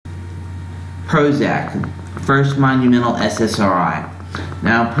Prozac, first monumental SSRI.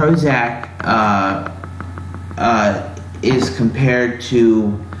 Now Prozac is compared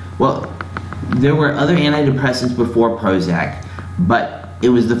to, well, there were other antidepressants before Prozac, but it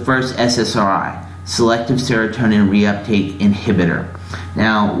was the first SSRI, selective serotonin reuptake inhibitor.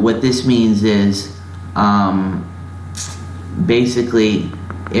 Now what this means is basically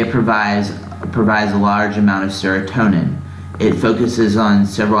it provides a large amount of serotonin. It focuses on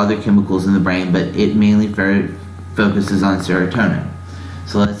several other chemicals in the brain, but it mainly focuses on serotonin.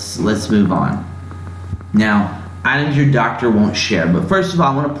 So let's move on. Now, items your doctor won't share. But first of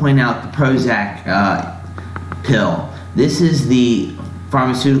all, I want to point out the Prozac pill. This is the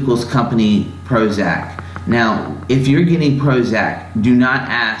pharmaceuticals company Prozac. Now, if you're getting Prozac, do not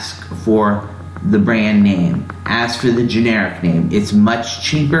ask for the brand name. Ask for the generic name. It's much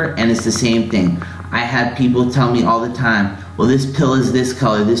cheaper and it's the same thing. I have people tell me all the time, well, this pill is this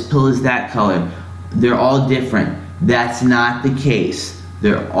color, this pill is that color. They're all different. That's not the case.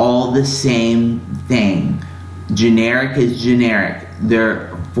 They're all the same thing. Generic is generic.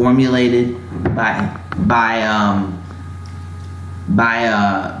 They're formulated by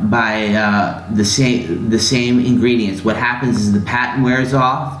the same ingredients. What happens is the patent wears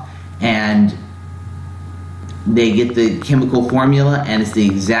off and they get the chemical formula, and it's the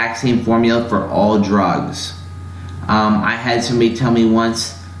exact same formula for all drugs. I had somebody tell me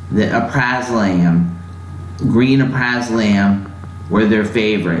once that aprazolam, green aprazolam, were their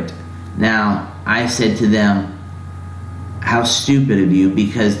favorite. Now, I said to them, how stupid of you,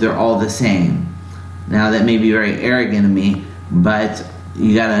 because they're all the same. Now, that may be very arrogant of me, but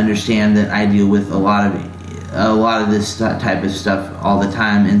you got to understand that I deal with a lot of this type of stuff all the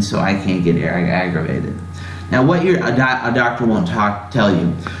time, and so I can't get aggravated. Now, what a doctor won't tell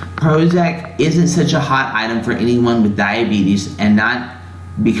you, Prozac isn't such a hot item for anyone with diabetes, and not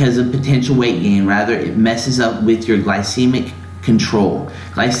because of potential weight gain. Rather, it messes up with your glycemic control.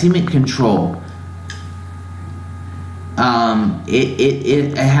 Glycemic control,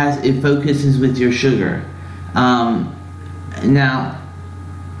 it focuses with your sugar. Now,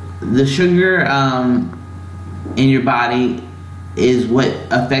 the sugar in your body is what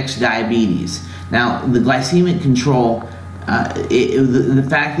affects diabetes. Now, the glycemic control, the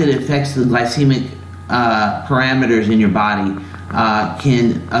fact that it affects the glycemic parameters in your body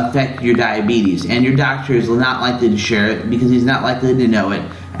can affect your diabetes. And your doctor is not likely to share it because he's not likely to know it.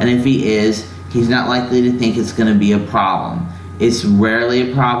 And if he is, he's not likely to think it's going to be a problem. It's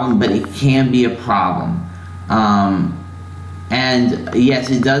rarely a problem, but it can be a problem. And yes,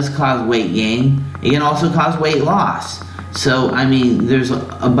 it does cause weight gain. It can also cause weight loss. So, I mean, there's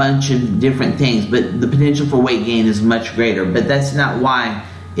a bunch of different things, but the potential for weight gain is much greater. But that's not why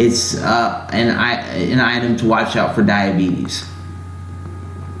it's an item to watch out for diabetes.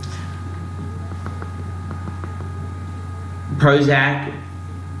 Prozac,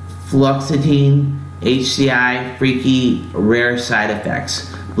 fluoxetine, HCI, freaky, rare side effects.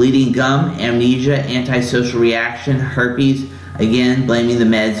 Bleeding gum, amnesia, antisocial reaction, herpes. Again, blaming the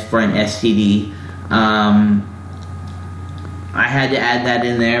meds for an STD. I had to add that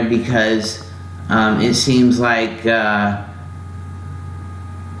in there because it seems like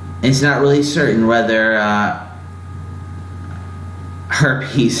it's not really certain whether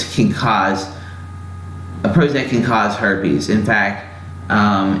herpes can cause, Prozac can cause herpes. In fact,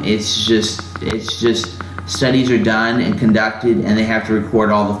 it's just studies are done and conducted, and they have to record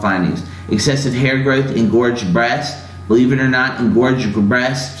all the findings. Excessive hair growth, engorged breast. Believe it or not, engorged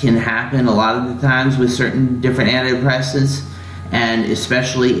breast can happen a lot of the times with certain different antidepressants, and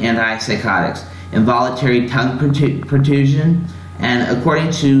especially antipsychotics. Involuntary tongue protrusion, and according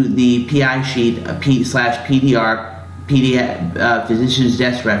to the PI sheet, PDR, physician's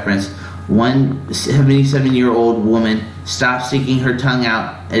desk reference, one 77-year-old woman stopped sticking her tongue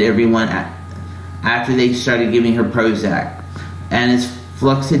out at everyone after they started giving her Prozac. And it's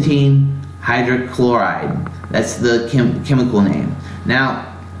fluoxetine hydrochloride. That's the chemical name. Now,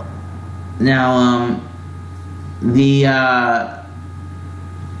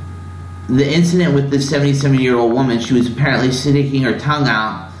 the incident with this 77-year-old woman, she was apparently sticking her tongue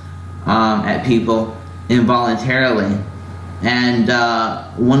out at people involuntarily, and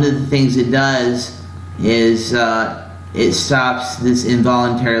one of the things it does is it stops this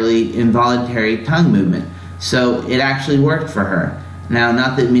involuntary tongue movement. So it actually worked for her. Now,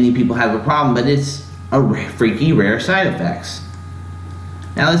 not that many people have a problem, but it's a freaky rare side effects.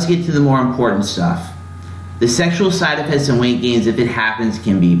 Now let's get to the more important stuff. The sexual side effects and weight gains, if it happens,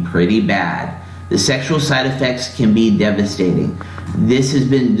 can be pretty bad. The sexual side effects can be devastating. This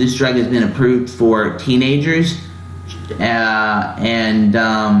drug has been approved for teenagers, and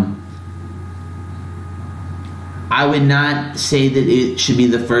I would not say that it should be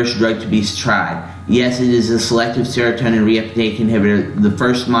the first drug to be tried. Yes, it is a selective serotonin reuptake inhibitor, the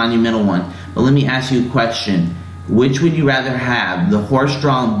first monumental one. But let me ask you a question. Which would you rather have, the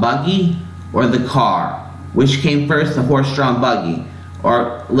horse-drawn buggy or the car? Which came first, the horse-drawn buggy?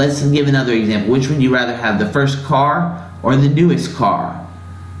 Or let's give another example. Which would you rather have, the first car or the newest car?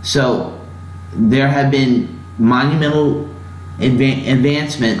 So there have been monumental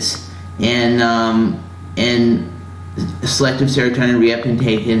advancements in selective serotonin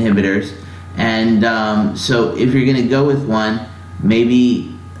reuptake inhibitors, and so if you're going to go with one,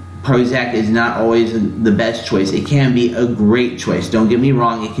 maybe Prozac is not always the best choice. It can be a great choice. Don't get me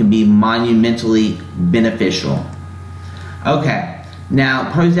wrong, it can be monumentally beneficial. Okay,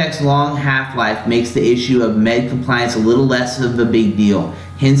 now Prozac's long half-life makes the issue of med compliance a little less of a big deal,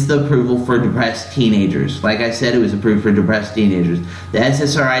 hence the approval for depressed teenagers. Like I said, it was approved for depressed teenagers. The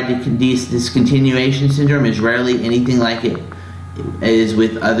SSRI discontinuation syndrome is rarely anything like it is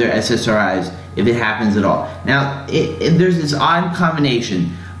with other SSRIs, if it happens at all. Now, there's this odd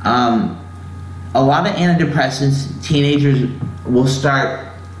combination. A lot of antidepressants, teenagers will start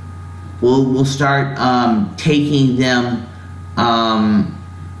taking them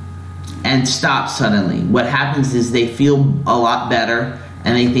and stop suddenly. What happens is they feel a lot better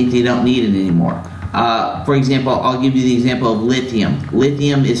and they think they don't need it anymore. For example, I'll give you the example of lithium.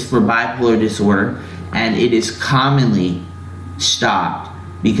 Lithium is for bipolar disorder, and it is commonly stopped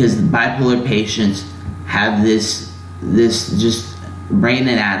because the bipolar patients have this just brain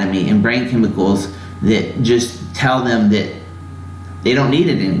anatomy and brain chemicals that just tell them that they don't need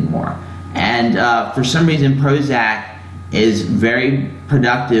it anymore. And for some reason, Prozac is very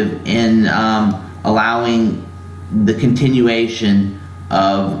productive in allowing the continuation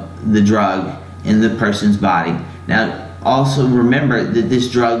of the drug in the person's body. Now, also remember that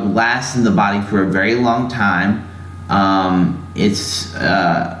this drug lasts in the body for a very long time. It's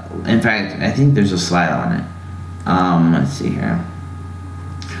in fact, I think there's a slide on it. Let's see here.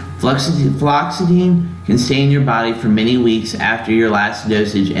 Fluoxetine can stay in your body for many weeks after your last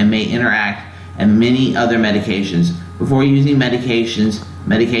dosage and may interact and many other medications. Before using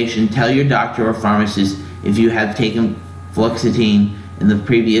medication, tell your doctor or pharmacist if you have taken fluoxetine in the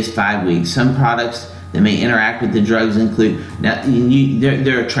previous 5 weeks. Some products that may interact with the drugs include, now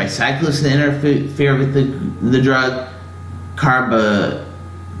there are tricyclics that interfere with the drug,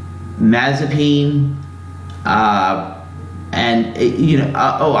 carbamazepine, and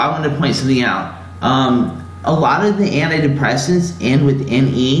I want to point something out. A lot of the antidepressants end with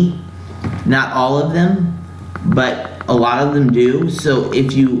NE, not all of them, but a lot of them do. So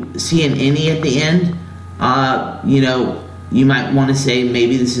if you see an NE at the end, you might want to say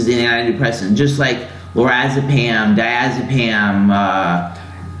maybe this is an antidepressant, just like lorazepam,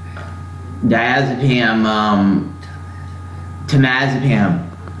 temazepam,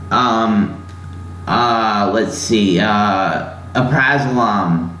 let's see,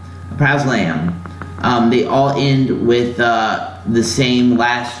 aprazolam. They all end with the same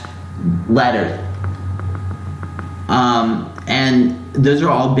last letter, and those are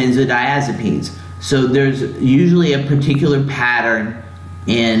all benzodiazepines. So there's usually a particular pattern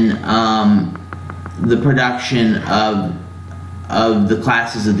in the production of the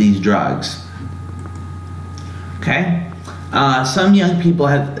classes of these drugs. Okay? Some young people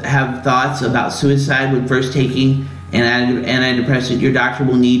have thoughts about suicide when first taking an antidepressant. Your doctor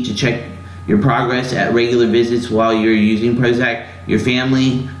will need to check your progress at regular visits while you're using Prozac. Your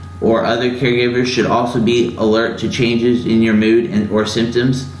family or other caregivers should also be alert to changes in your mood or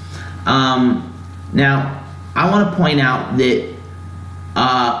symptoms. Now, I want to point out that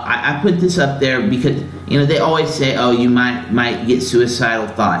I put this up there because they always say, oh, you might get suicidal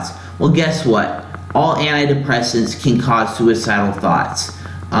thoughts. Well, guess what? All antidepressants can cause suicidal thoughts.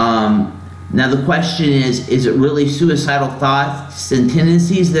 Now the question is it really suicidal thoughts and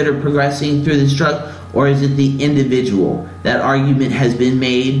tendencies that are progressing through this drug, or is it the individual? That argument has been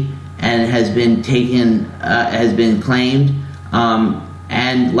made and has been taken, has been claimed.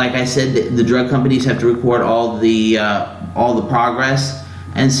 And like I said, the drug companies have to record all the progress,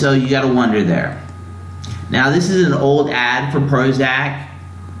 and so you got to wonder there. Now this is an old ad for Prozac.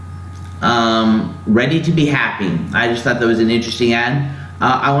 Ready to be happy. I just thought that was an interesting ad.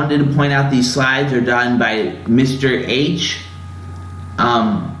 I wanted to point out these slides are done by Mr. H.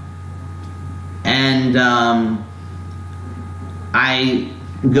 I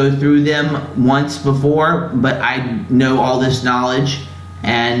go through them once before, but I know all this knowledge,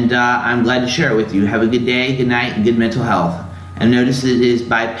 and I'm glad to share it with you. Have a good day, good night, and good mental health. And notice it is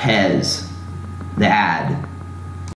by Pez, the ad.